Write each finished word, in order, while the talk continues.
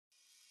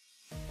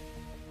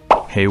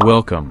Hey,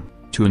 welcome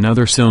to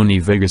another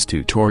Sony Vegas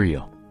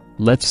tutorial.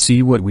 Let's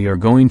see what we are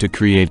going to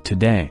create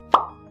today.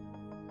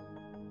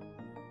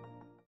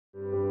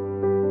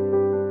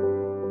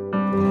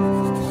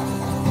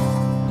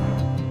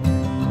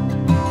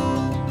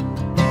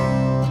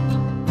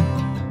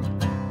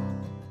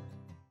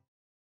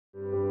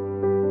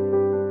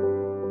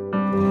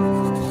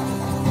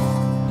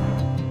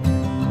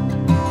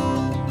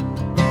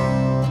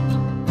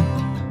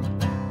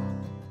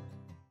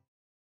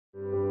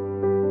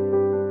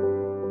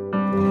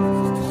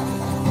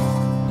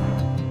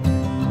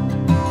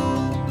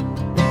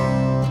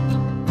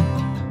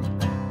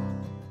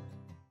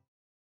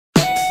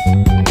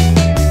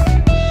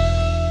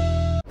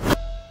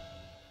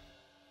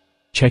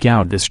 Check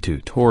out this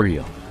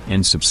tutorial,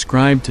 and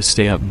subscribe to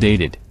stay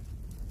updated.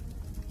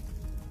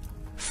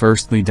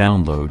 Firstly,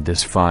 download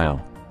this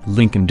file,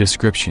 link in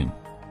description.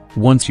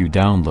 Once you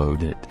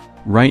download it,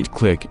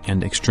 right-click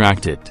and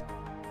extract it.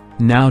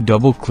 Now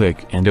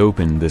double-click and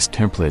open this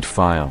template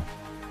file.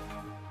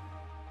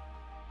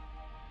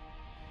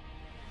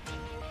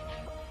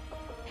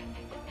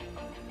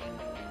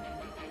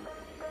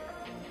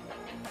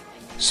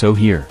 So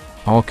here,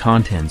 all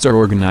contents are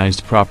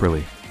organized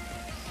properly.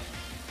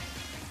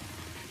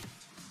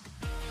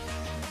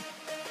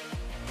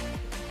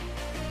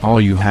 All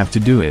you have to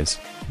do is,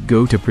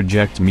 go to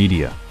Project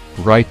Media,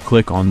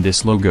 right-click on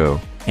this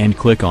logo, and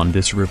click on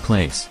this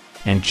Replace,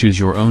 and choose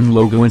your own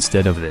logo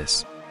instead of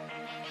this.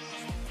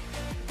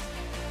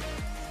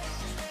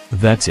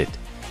 That's it.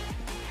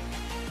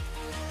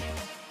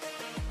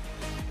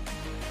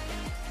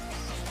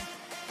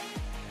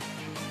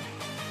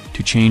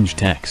 To change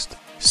text,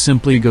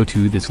 simply go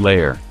to this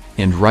layer,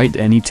 and write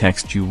any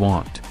text you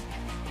want.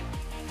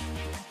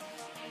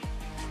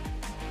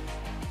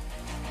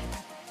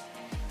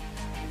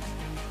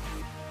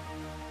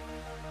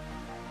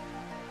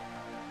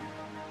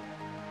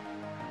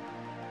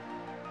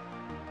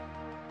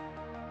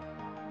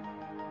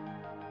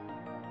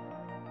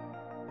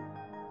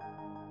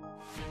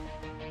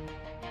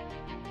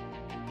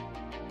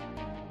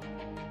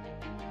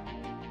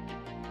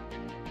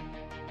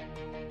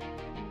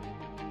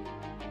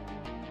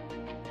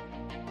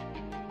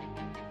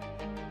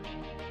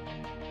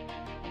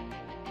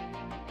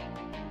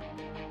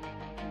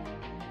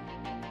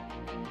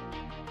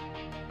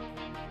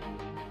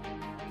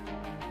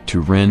 To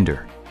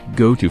render,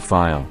 go to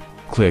File,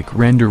 click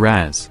Render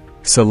As,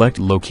 select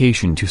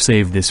location to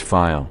save this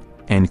file,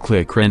 and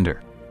click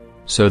Render.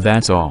 So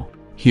that's all.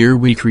 Here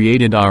we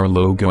created our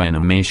logo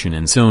animation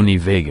in Sony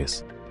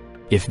Vegas.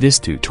 If this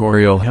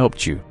tutorial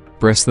helped you,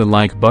 press the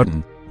like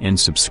button, and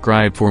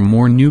subscribe for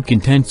more new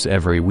contents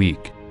every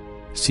week.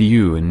 See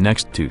you in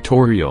next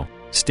tutorial,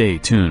 stay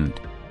tuned.